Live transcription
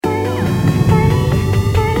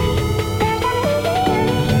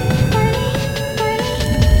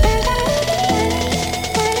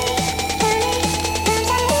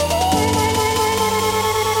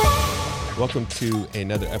Welcome to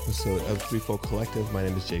another episode of Threefold Collective. My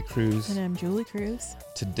name is Jay Cruz. And I'm Julie Cruz.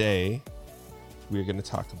 Today, we're going to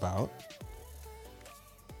talk about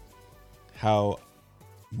how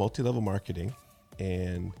multi-level marketing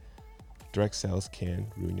and direct sales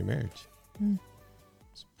can ruin your marriage.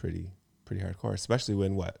 It's pretty hardcore, especially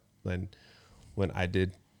when I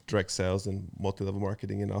did direct sales and multi-level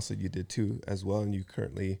marketing, and also you did too as well, and you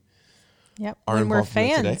currently are when we're involved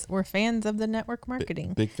in it today. we're fans of the network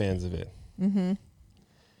marketing. Big fans of it. Mm-hmm.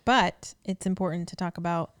 But it's important to talk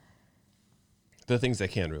about The things that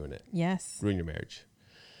can ruin it. Yes. Ruin your marriage.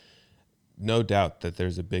 No doubt that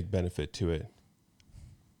there's a big benefit to it.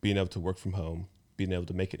 Being able to work from home, being able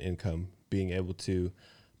to make an income, being able to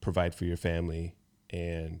provide for your family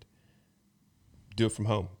and do it from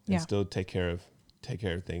home and still take care of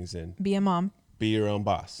things and Be a mom. be your own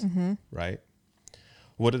boss, right?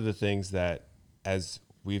 What are the things that as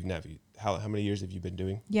we've navigated, how many years have you been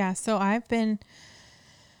doing? Yeah. So I've been,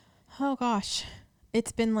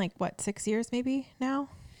 it's been 6 years maybe now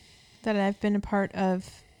that I've been a part of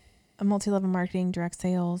a multi-level marketing, direct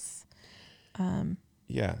sales.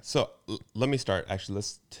 Yeah. So let me start. Actually,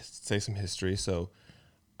 let's say some history. So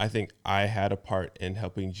I think I had a part in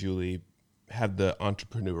helping Julie have the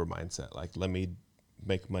entrepreneur mindset. Like, let me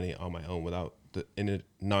make money on my own in a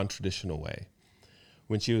non-traditional way.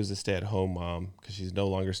 When she was a stay-at-home mom, because she's no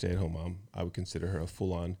longer a stay-at-home mom, I would consider her a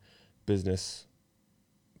full-on business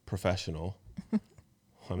professional.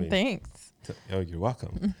 I mean, Thanks. You're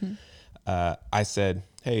welcome. I said,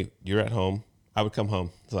 hey, you're at home. I would come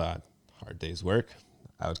home. It's a hard day's work.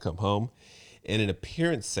 I would come home. And in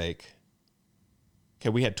appearance sake, okay,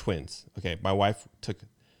 we had twins. Okay, my wife took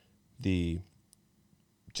the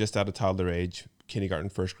just out of toddler age, kindergarten,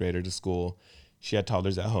 first grader to school. She had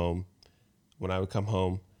toddlers at home. When I would come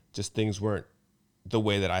home, just things weren't the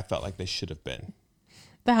way that I felt like they should have been.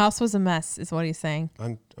 The house was a mess is what he's saying.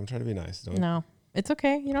 I'm trying to be nice. No, it's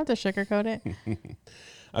okay. You don't have to sugarcoat it.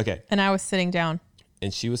 Okay. And I was sitting down.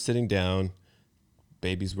 And she was sitting down,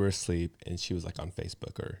 babies were asleep, and she was like on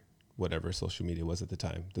Facebook or whatever social media was at the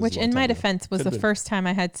time. Which in my defense was the first time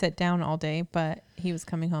I had sit down all day, but he was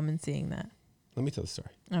coming home and seeing that. Let me tell the story.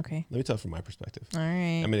 Okay. Let me tell it from my perspective. All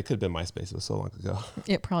right. I mean, it could have been MySpace. It was so long ago.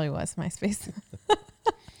 It probably was MySpace.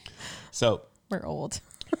 So. We're old.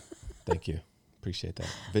 Thank you. Appreciate that.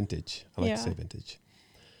 Vintage. I like to say vintage.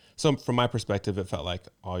 So from my perspective, it felt like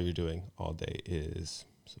all you're doing all day is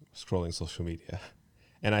scrolling social media.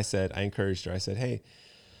 And I encouraged her. I said, hey,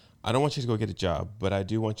 I don't want you to go get a job, but I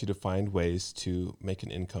do want you to find ways to make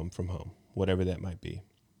an income from home, whatever that might be.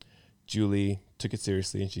 Julie took it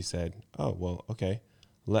seriously and she said, oh, well, okay,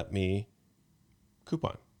 let me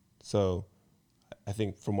coupon. So I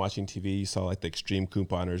think from watching TV, you saw like the extreme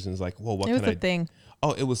couponers and it's like, well, what can I do? It was a thing.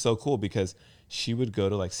 Oh, it was so cool because she would go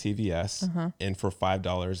to like CVS and for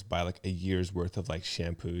 $5 buy like a year's worth of like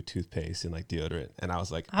shampoo, toothpaste, and like deodorant. And I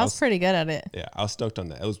was like, I was pretty good at it. Yeah, I was stoked on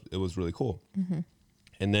that. It was really cool.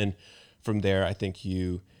 And then from there, I think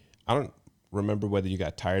I don't remember whether you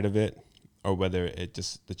got tired of it or whether it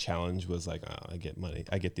just, the challenge was like, oh, I get money.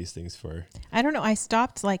 I get these things for. I don't know. I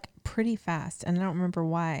stopped like pretty fast and I don't remember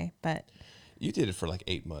why, but. You did it for like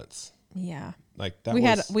 8 months. Yeah. Like that we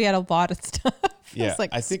had a lot of stuff. Yeah. It was like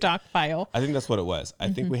I think stockpile. I think that's what it was. I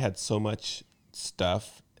think we had so much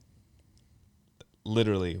stuff.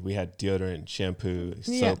 Literally, we had deodorant, shampoo,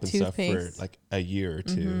 soap, and stuff for like a year or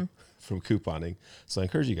two from couponing. So I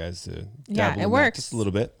encourage you guys to dabble in that just a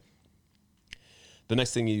little bit. The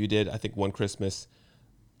next thing you did, I think one Christmas,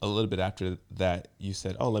 a little bit after that, you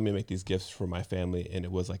said, oh, let me make these gifts for my family. And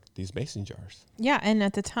it was like these mason jars. Yeah. And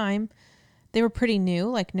at the time, they were pretty new.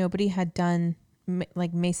 Like nobody had done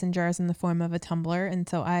like mason jars in the form of a tumbler. And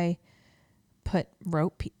so I put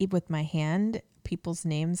rope with my hand, people's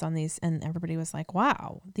names on these. And everybody was like,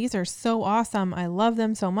 wow, these are so awesome. I love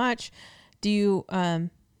them so much. Do you, can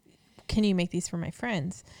you make these for my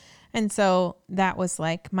friends? And so that was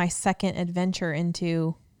like my second adventure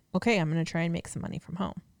into, okay, I'm going to try and make some money from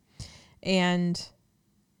home. And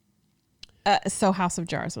so House of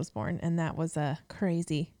Jars was born, and that was a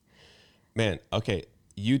crazy. Man, okay.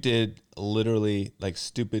 You did literally like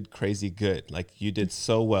stupid, crazy good. Like you did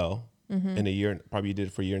so well in a year. Probably you did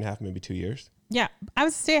it for a year and a half, maybe 2 years. Yeah. I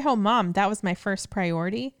was a stay-at-home mom. That was my first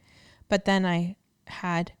priority. But then I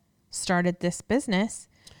had started this business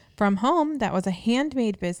from home. That was a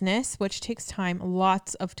handmade business, which takes time,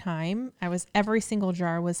 lots of time. Every single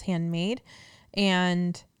jar was handmade,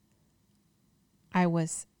 and I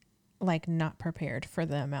was like not prepared for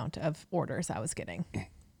the amount of orders I was getting.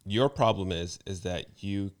 Your problem is that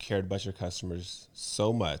you cared about your customers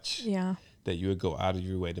so much that you would go out of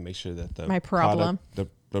your way to make sure that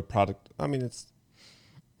the the product, I mean, it's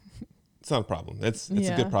not a problem. It's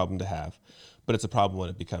a good problem to have, but it's a problem when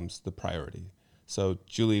it becomes the priority. So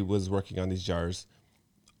Julie was working on these jars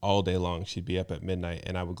all day long. She'd be up at midnight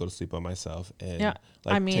and I would go to sleep by myself and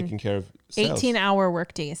taking care of sales. 18-hour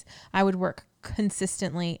work days. I would work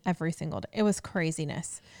consistently every single day. It was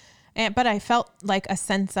craziness. But I felt like a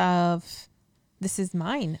sense of, this is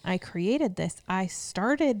mine. I created this. I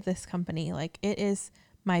started this company. Like, it is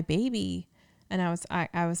my baby. And I was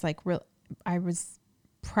like, I was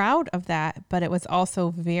proud of that, but it was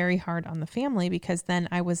also very hard on the family because then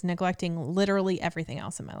I was neglecting literally everything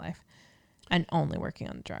else in my life and only working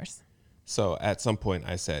on the jars. So at some point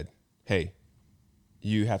I said, hey,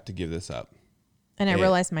 you have to give this up. And I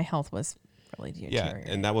realized my health was really deteriorating.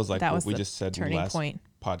 Yeah. And that was like what we just said in the last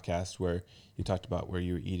podcast where you talked about where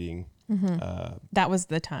you were eating. Mm-hmm. That was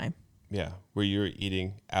the time. Yeah. Where you were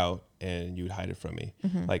eating out and you would hide it from me.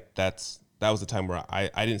 Mm-hmm. Like that was the time where I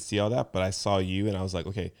didn't see all that, but I saw you and I was like,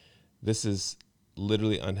 okay, this is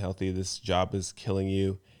literally unhealthy. This job is killing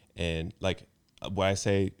you. And like when I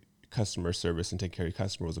say customer service and take care of your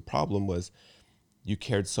customer was a problem, was you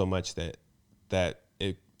cared so much that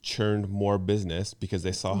it churned more business because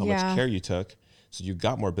they saw how much care you took. So you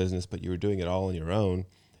got more business, but you were doing it all on your own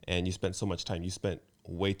and you spent so much time. You spent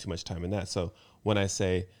way too much time in that. So when I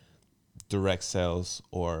say direct sales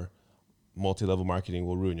or multi-level marketing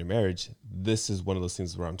will ruin your marriage, this is one of those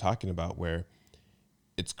things where I'm talking about where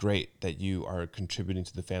it's great that you are contributing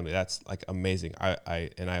to the family. That's like amazing. I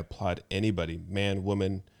applaud anybody, man,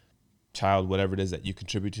 woman, child, whatever it is that you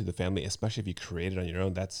contribute to the family, especially if you create it on your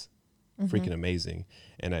own. That's freaking amazing.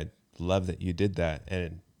 And I love that you did that.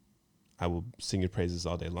 And I will sing your praises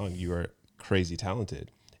all day long. You are crazy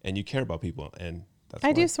talented and you care about people. And that's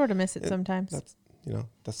I do sort of miss it sometimes.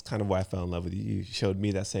 That's kind of why I fell in love with you. You showed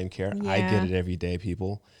me that same care. Yeah. I get it every day,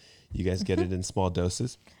 people. You guys get it in small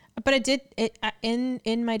doses. But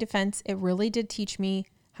in my defense, it really did teach me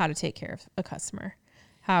how to take care of a customer,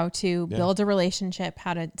 how to build a relationship,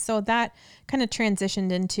 so that kind of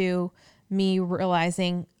transitioned into me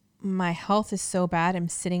realizing my health is so bad. I'm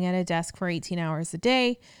sitting at a desk for 18 hours a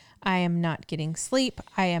day. I am not getting sleep.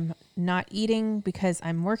 I am not eating because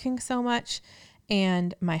I'm working so much.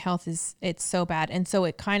 And my health it's so bad. And so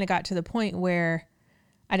it kind of got to the point where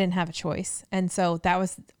I didn't have a choice. And so that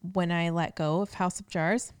was when I let go of House of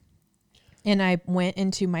Jars. And I went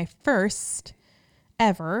into my first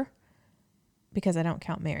ever, because I don't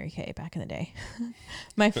count Mary Kay back in the day,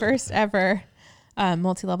 my first ever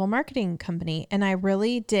multi-level marketing company. And I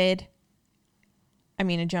really did. I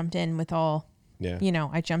mean, I jumped in with all,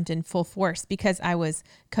 I jumped in full force because I was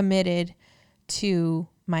committed to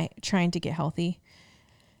my trying to get healthy.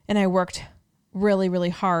 And I worked really, really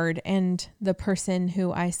hard. And the person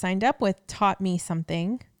who I signed up with taught me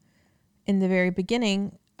something in the very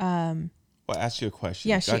beginning. Well, I asked you a question.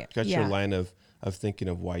 Yeah, got your line of thinking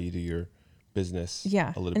of why you do your business.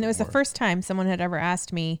 Yeah. And it was the first time someone had ever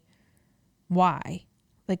asked me why.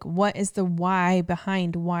 Like, what is the why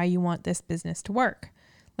behind why you want this business to work?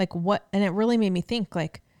 Like what? And it really made me think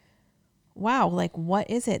like, wow, like what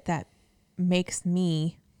is it that makes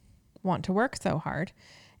me want to work so hard?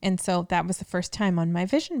 And so that was the first time on my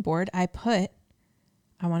vision board I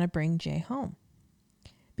want to bring Jay home,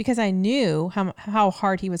 because I knew how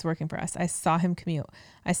hard he was working for us. I saw him commute.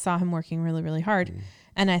 I saw him working really, really hard.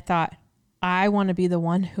 And I thought, I want to be the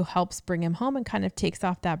one who helps bring him home and kind of takes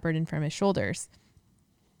off that burden from his shoulders.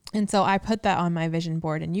 And so I put that on my vision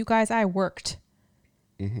board, and you guys, I worked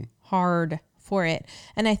hard for it.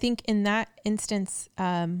 And I think in that instance,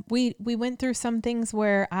 we went through some things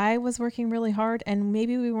where I was working really hard and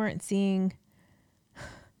maybe we weren't seeing.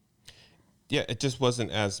 Yeah. It just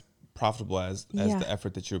wasn't as profitable as the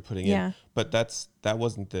effort that you were putting in. But that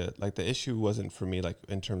wasn't the issue wasn't for me, like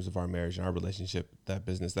in terms of our marriage and our relationship. That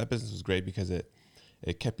business was great because it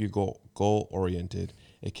kept you goal oriented.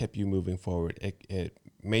 It kept you moving forward. It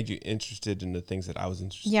made you interested in the things that I was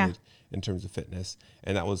interested in terms of fitness.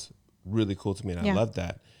 And that was really cool to me. And I loved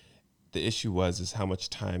that. The issue is how much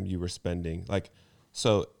time you were spending. Like,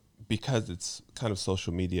 so because it's kind of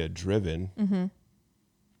social media driven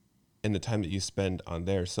and the time that you spend on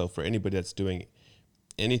there. So for anybody that's doing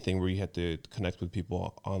anything where you have to connect with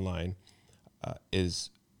people online, is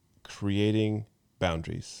creating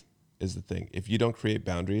boundaries is the thing. If you don't create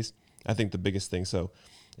boundaries, I think the biggest thing. So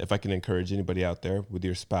if I can encourage anybody out there with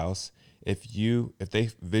your spouse, if they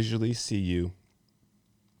visually see you,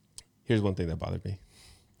 here's one thing that bothered me.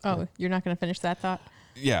 Oh, you're not going to finish that thought?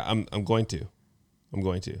 Yeah, I'm going to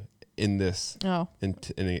in this,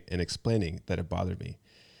 in explaining that it bothered me,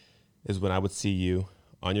 is when I would see you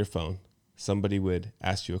on your phone, somebody would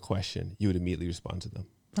ask you a question, you would immediately respond to them.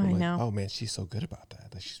 So I know. Oh man, she's so good about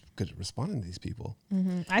that. Like, she's good at responding to these people.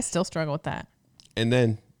 Mm-hmm. I still struggle with that. And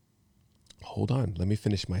then, hold on, let me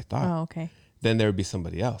finish my thought. Oh, okay. Then there would be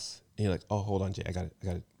somebody else. And you're like, oh, hold on, Jay, I got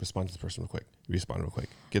to respond to this person real quick. You respond real quick.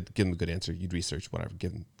 Give them a good answer. You'd research whatever.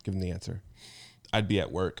 Give them the answer. I'd be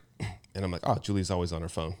at work, and I'm like, oh, Julie's always on her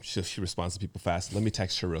phone. She responds to people fast. Let me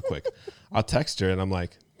text her real quick. I'll text her, and I'm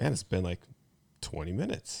like, man, it's been like 20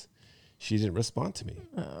 minutes. She didn't respond to me.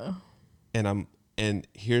 And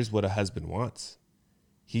here's what a husband wants.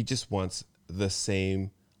 He just wants the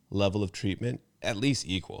same level of treatment, at least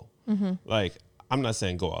equal. Mm-hmm. Like, I'm not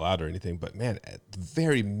saying go all out or anything, but man, at the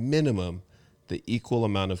very minimum, the equal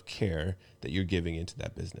amount of care that you're giving into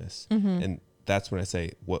that business. Mm-hmm. And that's when I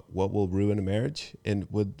say what will ruin a marriage, and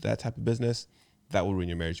with that type of business, that will ruin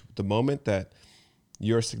your marriage. The moment that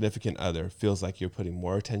your significant other feels like you're putting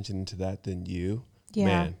more attention into that than you,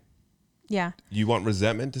 man. Yeah. You want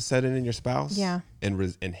resentment to set in your spouse,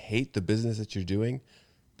 and hate the business that you're doing.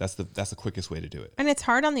 That's the quickest way to do it. And it's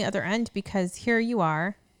hard on the other end, because here you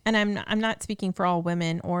are, and I'm not speaking for all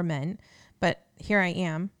women or men, but here I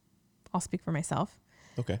am. I'll speak for myself.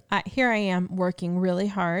 Okay. Here I am working really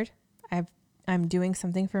hard. I'm doing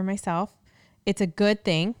something for myself. It's a good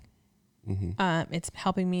thing. Mm-hmm. It's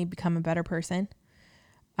helping me become a better person.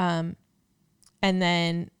 And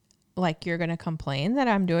then, like, you're going to complain that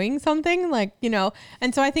I'm doing something, like,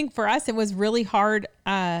 and so I think for us, it was really hard,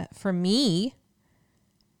 for me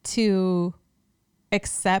to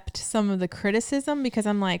accept some of the criticism, because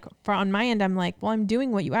I'm like, on my end, I'm like, well, I'm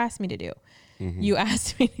doing what you asked me to do. Mm-hmm. You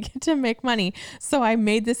asked me to make money. So I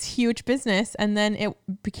made this huge business, and then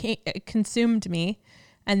it consumed me.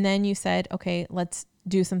 And then you said, okay, let's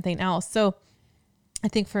do something else. So I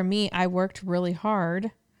think for me, I worked really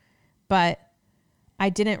hard, but I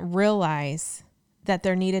didn't realize that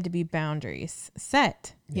there needed to be boundaries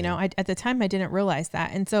set. At the time I didn't realize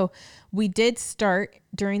that. And so we did start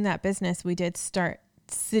during that business, we did start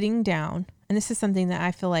sitting down. And this is something that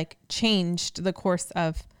I feel like changed the course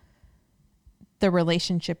of the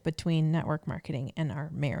relationship between network marketing and our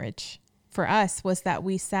marriage for us, was that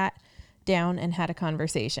we sat down and had a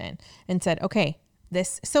conversation and said, okay,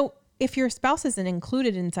 so if your spouse isn't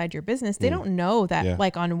included inside your business, they don't know that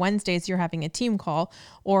like on Wednesdays you're having a team call,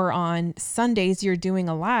 or on Sundays you're doing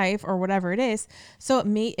a live, or whatever it is. So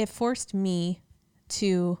it forced me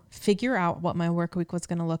to figure out what my work week was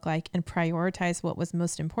going to look like and prioritize what was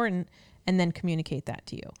most important, and then communicate that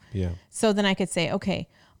to you. Yeah. So then I could say, okay,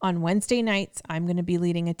 on Wednesday nights, I'm going to be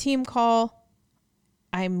leading a team call.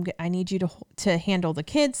 I need you to handle the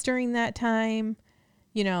kids during that time,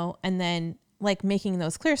 and then like making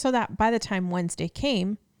those clear, so that by the time Wednesday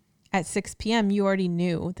came at 6 p.m., you already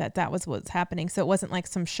knew that was what's happening. So it wasn't like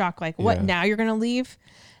some shock, like, what, now you're going to leave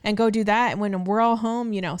and go do that when we're all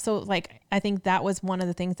home, So like, I think that was one of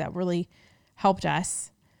the things that really helped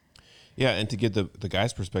us. Yeah. And to get the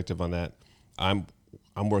guy's perspective on that, I'm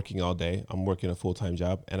working all day. I'm working a full-time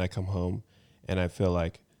job, and I come home and I feel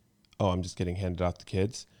like, oh, I'm just getting handed off the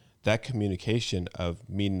kids. That communication of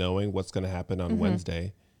me knowing what's going to happen on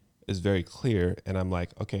Wednesday is very clear. And I'm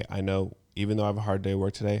like, okay, I know, even though I have a hard day of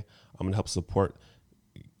work today, I'm going to help support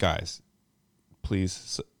guys.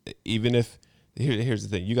 Please, even if, here's the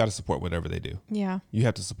thing, you got to support whatever they do. Yeah. You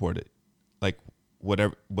have to support it. Like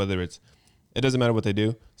whether it doesn't matter what they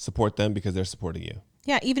do, support them because they're supporting you.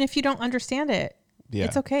 Yeah. Even if you don't understand it,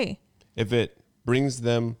 it's okay. If it brings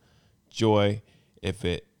them joy, if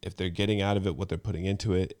they're getting out of it what they're putting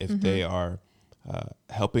into it, if they are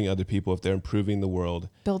helping other people, if they're improving the world,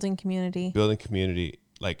 building community,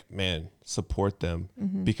 like, man, support them,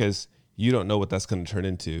 because you don't know what that's going to turn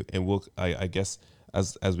into. And I guess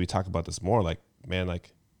as we talk about this more, like, man,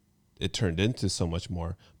 like it turned into so much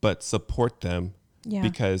more, but support them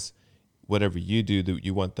because whatever you do,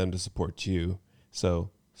 you want them to support you. So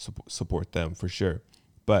support them for sure.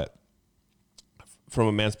 But from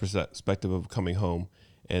a man's perspective of coming home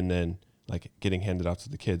and then like getting handed off to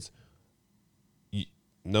the kids,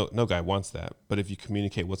 no guy wants that. But if you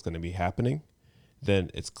communicate what's going to be happening,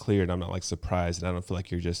 then it's clear, and I'm not like surprised, and I don't feel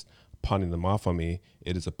like you're just pawning them off on me.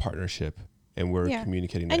 It is a partnership, and we're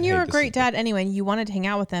communicating that. And you're a great dad anyway. You wanted to hang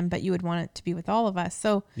out with them, but you would want it to be with all of us.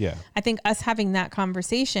 So I think us having that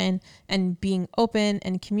conversation and being open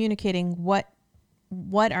and communicating what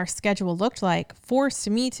our schedule looked like forced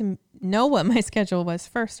me to know what my schedule was,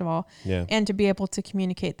 first of all, and to be able to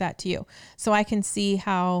communicate that to you. So I can see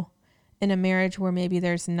how in a marriage where maybe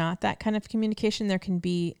there's not that kind of communication, there can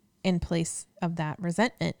be in place of that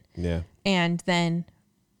resentment. Yeah. And then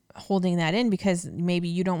holding that in because maybe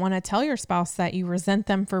you don't want to tell your spouse that you resent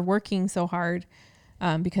them for working so hard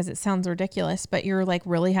because it sounds ridiculous, but you're like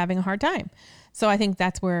really having a hard time. So I think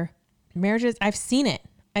that's where marriages, I've seen it.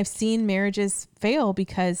 I've seen marriages fail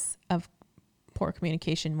because of poor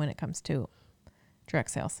communication when it comes to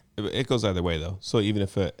direct sales. It goes either way though. So even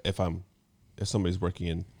if somebody's working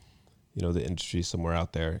in, the industry somewhere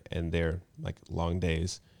out there and they're like long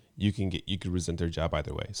days, you could resent their job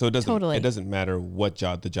either way. So it doesn't matter what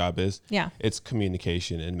job the job is. Yeah. It's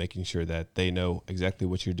communication and making sure that they know exactly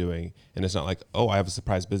what you're doing. And it's not like, oh, I have a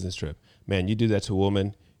surprise business trip. Man, you do that to a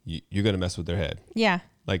woman, you're going to mess with their head. Yeah.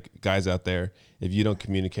 Like guys out there, if you don't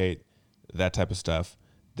communicate that type of stuff,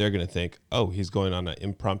 they're going to think, oh, he's going on an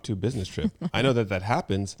impromptu business trip. I know that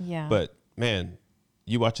happens. Yeah. But man,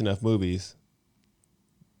 you watch enough movies,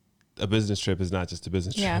 a business trip is not just a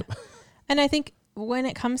business trip. And I think when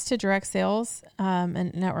it comes to direct sales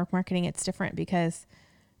and network marketing, it's different because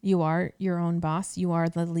you are your own boss. You are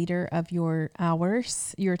the leader of your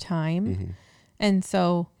hours, your time. Mm-hmm. And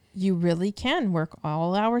so you really can work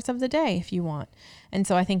all hours of the day if you want. And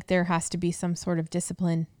so I think there has to be some sort of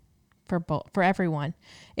discipline for everyone.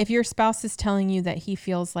 If your spouse is telling you that he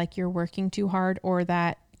feels like you're working too hard or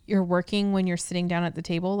that you're working when you're sitting down at the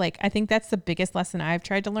table, like I think that's the biggest lesson I've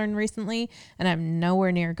tried to learn recently, and I'm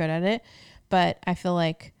nowhere near good at it. But I feel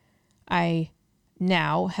like I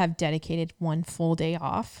now have dedicated one full day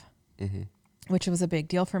off, mm-hmm. which was a big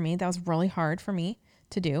deal for me. That was really hard for me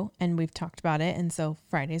to do. And we've talked about it. And so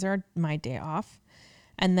Fridays are my day off.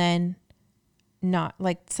 And then not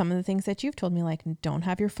like some of the things that you've told me, like don't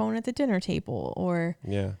have your phone at the dinner table or,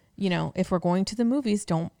 if we're going to the movies,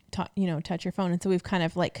 don't touch your phone. And so we've kind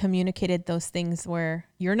of like communicated those things where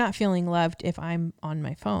you're not feeling loved if I'm on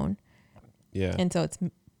my phone. Yeah. And so it's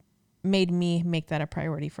made me make that a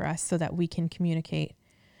priority for us so that we can communicate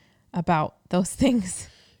about those things.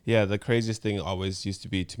 Yeah. The craziest thing always used to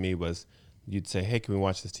be to me was you'd say, hey, can we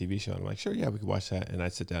watch this TV show? And I'm like, sure. Yeah, we could watch that. And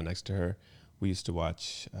I'd sit down next to her. We used to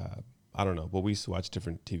watch, we used to watch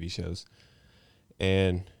different TV shows,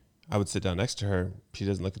 and I would sit down next to her. She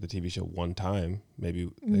doesn't look at the TV show one time, maybe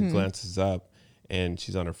mm-hmm. glances up and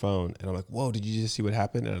she's on her phone. And I'm like, whoa, did you just see what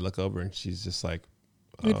happened? And I look over and she's just like,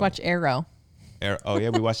 we'd watch Arrow. Oh yeah,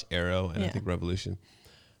 we watched Arrow and I think Revolution.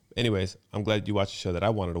 Anyways, I'm glad you watched a show that I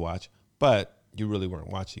wanted to watch, but you really weren't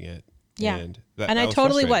watching it. Yeah, and I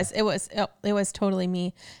totally was. It was totally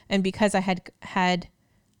me, and because I had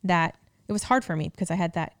that, it was hard for me because I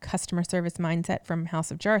had that customer service mindset from House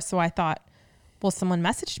of Jars. So I thought, well, someone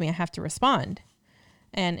messaged me, I have to respond,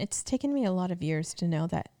 and it's taken me a lot of years to know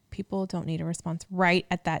that people don't need a response right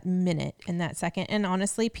at that minute, in that second. And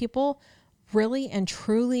honestly, people really and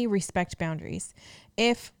truly respect boundaries.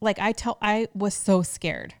 If I was so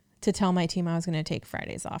scared to tell my team I was going to take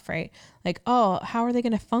Fridays off, right? Like, oh, how are they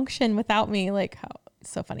going to function without me? Like, how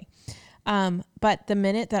so funny. But the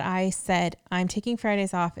minute that I said, I'm taking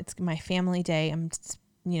Fridays off, it's my family day. I'm,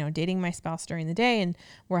 dating my spouse during the day and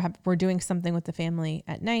we're doing something with the family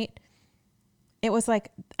at night. It was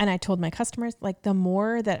like, and I told my customers, like the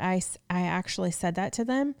more that I actually said that to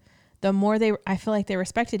them, the more I feel like they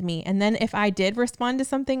respected me. And then if I did respond to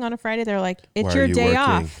something on a Friday, they're like, it's your day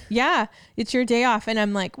off. Yeah, it's your day off. And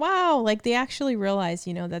I'm like, wow, like they actually realize,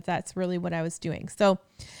 that that's really what I was doing. So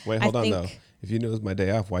wait, hold on though. If you knew it was my day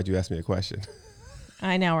off, why'd you ask me a question?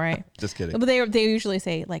 I know, right? Just kidding. But they usually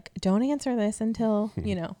say like, don't answer this until,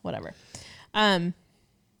 whatever.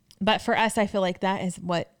 But for us, I feel like that is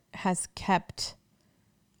what has kept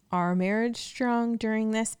our marriage strong during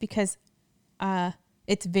this, because,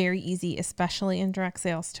 it's very easy, especially in direct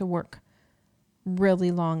sales, to work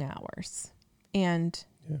really long hours and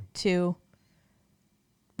to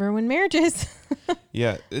ruin marriages.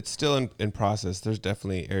 Yeah, it's still in process. There's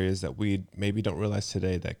definitely areas that we maybe don't realize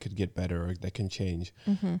today that could get better or that can change.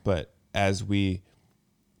 Mm-hmm. But as we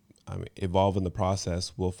evolve in the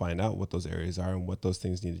process, we'll find out what those areas are and what those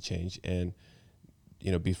things need to change, and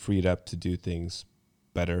be freed up to do things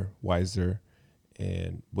better, wiser,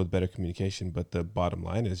 and with better communication. But the bottom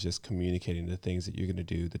line is just communicating the things that you're going to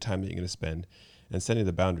do, the time that you're going to spend, and setting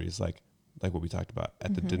the boundaries, like what we talked about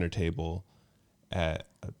at mm-hmm. the dinner table,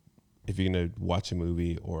 if you're going to watch a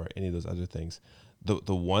movie or any of those other things.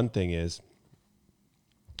 The one thing is,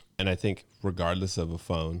 and I think regardless of a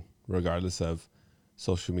phone, regardless of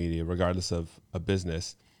social media, regardless of a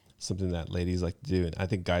business, something that ladies like to do, and I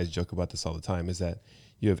think guys joke about this all the time, is that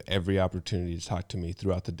you have every opportunity to talk to me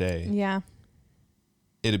throughout the day. Yeah.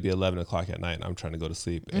 It'd be 11 o'clock at night and I'm trying to go to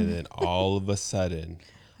sleep. And then all of a sudden,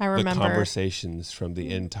 I remember the conversations from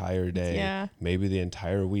the entire day, maybe the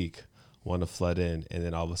entire week, want to flood in. And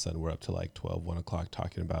then all of a sudden we're up to like 12, 1 o'clock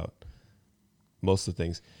talking about most of the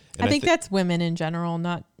things. And I think that's women in general,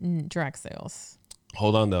 not direct sales.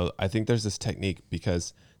 Hold on though. I think there's this technique,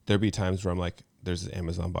 because there'd be times where I'm like, there's an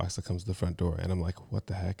Amazon box that comes to the front door, and I'm like, what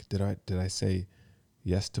the heck? Did I say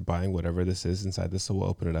yes to buying whatever this is inside this? So we'll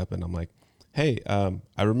open it up, and I'm like, hey,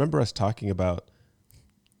 I remember us talking about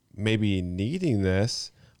maybe needing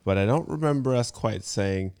this, but I don't remember us quite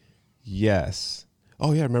saying yes.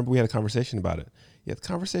 Oh yeah, I remember we had a conversation about it. Yeah, the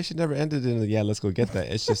conversation never ended in yeah, let's go get that.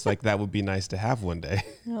 It's just like that would be nice to have one day.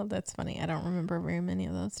 Oh, that's funny. I don't remember very many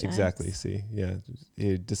of those times. Exactly. See, yeah,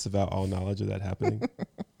 you disavow all knowledge of that happening.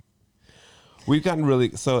 We've gotten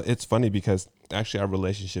really, so it's funny because actually our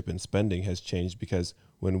relationship in spending has changed, because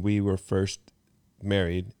when we were first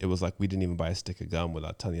married, it was like we didn't even buy a stick of gum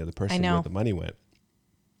without telling the other person where the money went.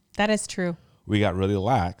 That is true. We got really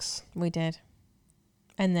lax. We did.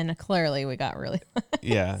 And then clearly we got really lax.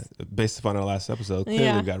 Yeah. Based upon our last episode,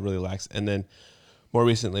 clearly we got really lax. And then more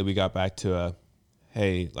recently we got back to a,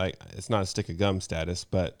 hey, like it's not a stick of gum status,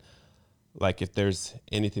 but like if there's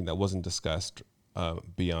anything that wasn't discussed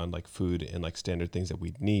beyond like food and like standard things that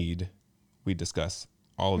we need, we discuss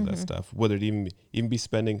all of that stuff, whether it even be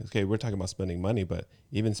spending. Okay, we're talking about spending money, but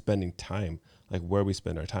even spending time, like where we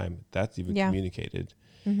spend our time, that's even communicated.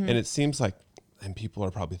 And it seems like, and people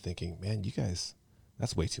are probably thinking, man, you guys,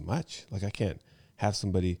 that's way too much. Like I can't have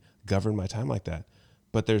somebody govern my time like that.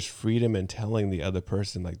 But there's freedom in telling the other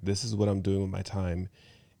person, like, this is what I'm doing with my time.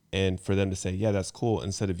 And for them to say, yeah, that's cool,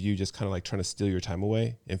 instead of you just kind of like trying to steal your time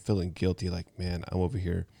away and feeling guilty, like, man, I'm over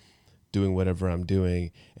here doing whatever I'm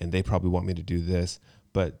doing, and they probably want me to do this.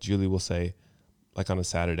 But Julie will say, like on a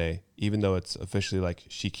Saturday, even though it's officially like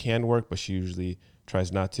she can work, but she usually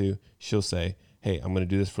tries not to, she'll say, hey, I'm going to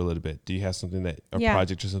do this for a little bit. Do you have something that, a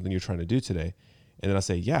project or something you're trying to do today? And then I'll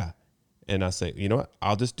say, yeah. And I'll say, you know what,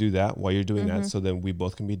 I'll just do that while you're doing that. So then we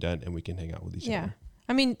both can be done and we can hang out with each other.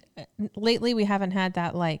 I mean, lately we haven't had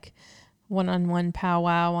that like one-on-one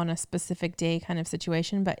powwow on a specific day kind of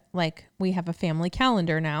situation, but like we have a family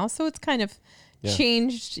calendar now. So it's kind of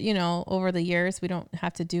changed, you know, over the years. We don't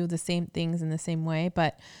have to do the same things in the same way,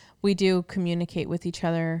 but we do communicate with each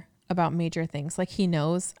other about major things. Like he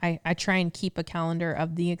knows I try and keep a calendar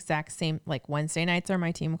of the exact same, like Wednesday nights are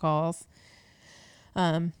my team calls.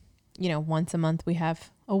 You know, once a month we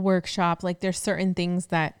have a workshop. Like there's certain things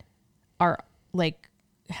that are like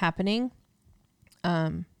happening.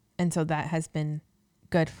 And so that has been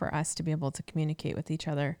good for us to be able to communicate with each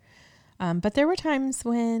other. But there were times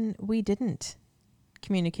when we didn't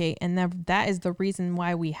communicate, and that is the reason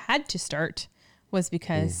why we had to start, was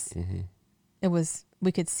because it was,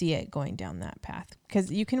 we could see it going down that path,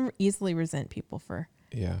 because you can easily resent people for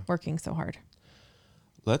working so hard.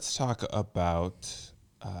 Let's talk about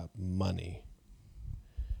money,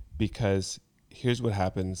 because here's what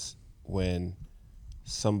happens when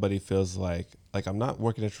somebody feels like I'm not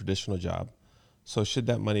working a traditional job, so should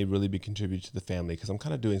that money really be contributed to the family? Because I'm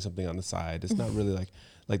kind of doing something on the side. It's not really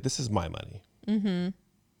like this is my money.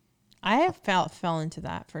 I have fell into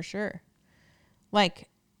that for sure. Like,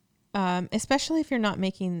 especially if you're not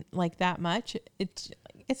making like that much, it's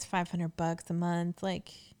 $500 a month. Like,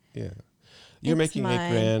 you're making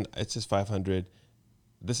 $8,000. It's just $500.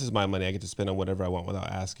 This is my money. I get to spend on whatever I want without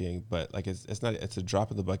asking. But like, it's not. It's a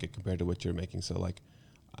drop in the bucket compared to what you're making. So like,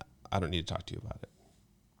 I don't need to talk to you about it.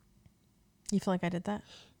 You feel like I did that?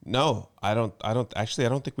 No, I don't actually, I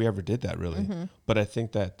don't think we ever did that really. But I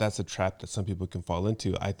think that that's a trap that some people can fall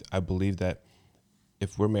into. I believe that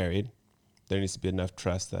if we're married, there needs to be enough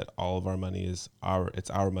trust that all of our money is it's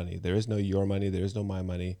our money. There is no your money. There is no my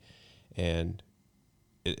money. And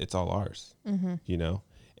it's all ours, you know?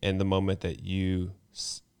 And the moment that you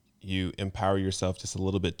empower yourself just a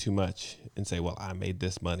little bit too much and say, well, I made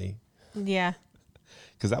this money. Yeah.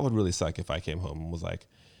 Because that would really suck if I came home and was like,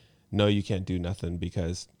 no, you can't do nothing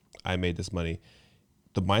because I made this money.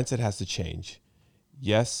 The mindset has to change.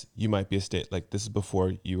 Yes, you might be like this is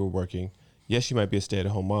before you were working. Yes, you might be a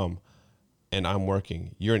stay-at-home mom and I'm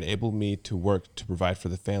working. You're enabling me to work to provide for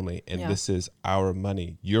the family. And this is our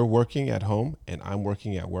money. You're working at home and I'm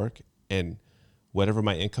working at work. And whatever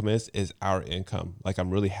my income is our income. Like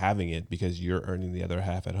I'm really having it because you're earning the other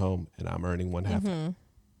half at home and I'm earning one half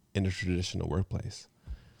in a traditional workplace.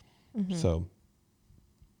 So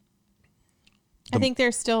I think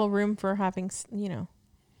there's still room for having, you know,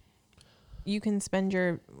 you can spend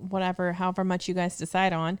your however much you guys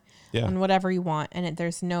decide on whatever you want. And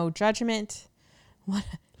there's no judgment.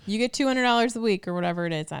 You get $200 a week or whatever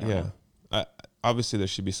it is. I don't know. Obviously there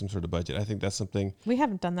should be some sort of budget. I think that's something. We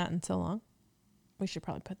haven't done that in so long. We should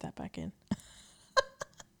probably put that back in.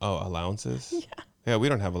 Oh, allowances? Yeah, we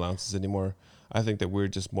don't have allowances anymore. I think that we're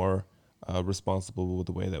just more responsible with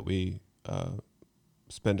the way that we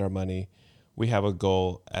spend our money. We have a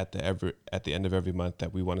goal at the end of every month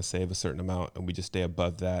that we want to save a certain amount, and we just stay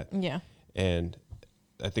above that. Yeah. And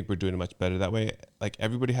I think we're doing it much better that way. Like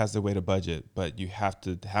everybody has their way to budget, but you have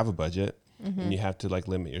to have a budget and you have to like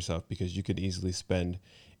limit yourself, because you could easily spend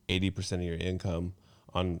 80% of your income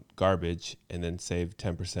on garbage and then save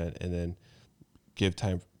 10% and then give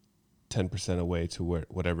 10% away to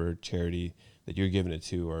whatever charity that you're giving it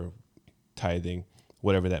to, or tithing,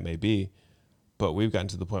 whatever that may be. But we've gotten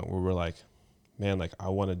to the point where we're like, man, like I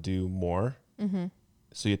want to do more.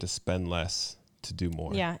 So you have to spend less to do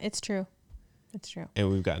more. Yeah, it's true. It's true.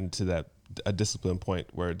 And we've gotten to a discipline point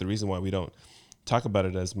where the reason why we don't talk about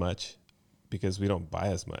it as much, because we don't buy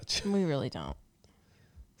as much. We really don't.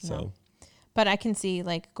 So, no. But I can see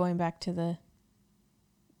like going back to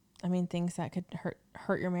things that could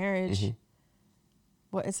hurt your marriage.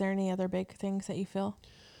 What, is there any other big things that you feel?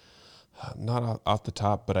 Not off the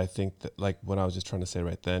top, but I think that like what I was just trying to say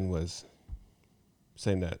right then was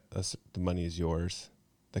saying that the money is yours,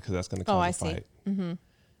 because that's going to cause a fight. Mm-hmm.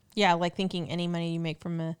 Yeah, like thinking any money you make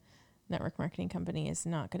from a network marketing company is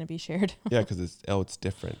not going to be shared. Yeah, because it's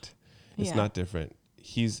different. It's not different.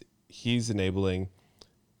 He's enabling,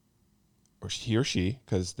 or he or she,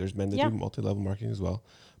 because there's men that do multi-level marketing as well,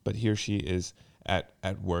 but he or she is at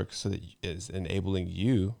work, so that is enabling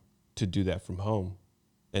you to do that from home.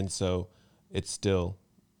 And so it's still,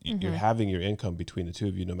 you're having your income between the two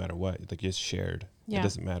of you no matter what. Like it's shared. Yeah. It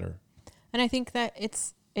doesn't matter. And I think that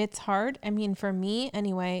it's hard. I mean, for me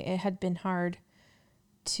anyway, it had been hard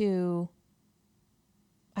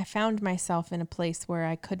I found myself in a place where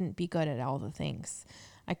I couldn't be good at all the things.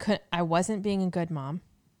 I wasn't being a good mom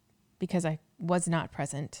because I was not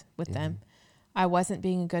present with them. I wasn't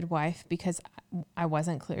being a good wife because I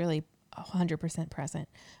wasn't clearly 100% present.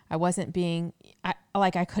 I wasn't being,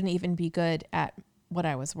 I couldn't even be good at what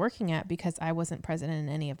I was working at because I wasn't present in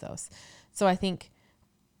any of those. So I think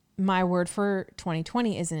my word for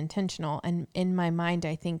 2020 is intentional. And in my mind,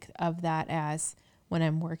 I think of that as when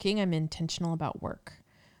I'm working, I'm intentional about work.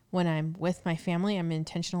 When I'm with my family, I'm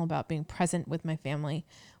intentional about being present with my family.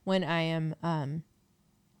 When I am,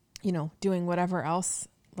 doing whatever else,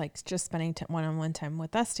 like just spending one-on-one time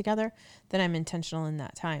with us together, then I'm intentional in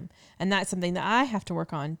that time. And that's something that I have to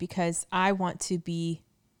work on, because I want to be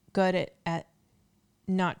good at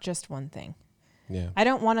not just one thing. Yeah. I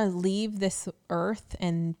don't want to leave this earth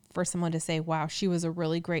and for someone to say, wow, she was a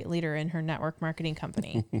really great leader in her network marketing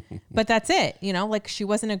company. But that's it. Like she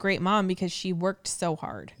wasn't a great mom because she worked so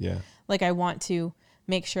hard. Yeah. Like I want to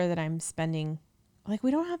make sure that I'm spending, like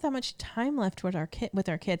we don't have that much time left with our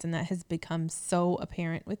kids. And that has become so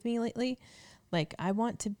apparent with me lately. Like I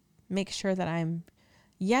want to make sure that I'm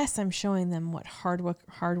showing them what hard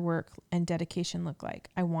work and dedication look like.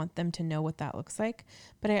 I want them to know what that looks like,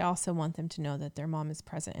 but I also want them to know that their mom is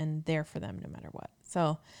present and there for them no matter what.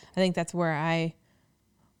 So I think that's what I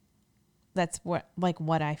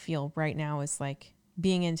feel right now is like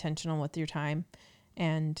being intentional with your time.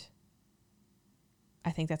 And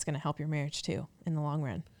I think that's going to help your marriage too in the long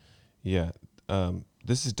run. Yeah.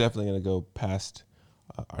 This is definitely going to go past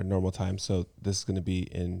our normal time. So this is going to be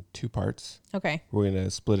in 2 parts. Okay. We're going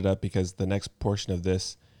to split it up because the next portion of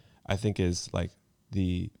this, I think, is like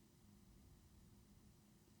the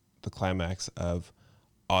climax of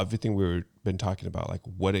everything we've been talking about, like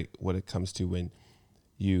what it comes to when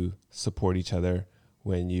you support each other,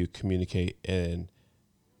 when you communicate and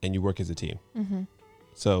you work as a team.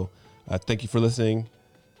 So thank you for listening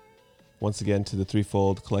once again to the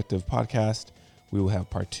Threefold Collective podcast. We will have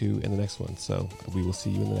part 2 in the next one. So we will see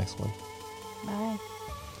you in the next one. Bye.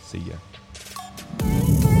 See ya.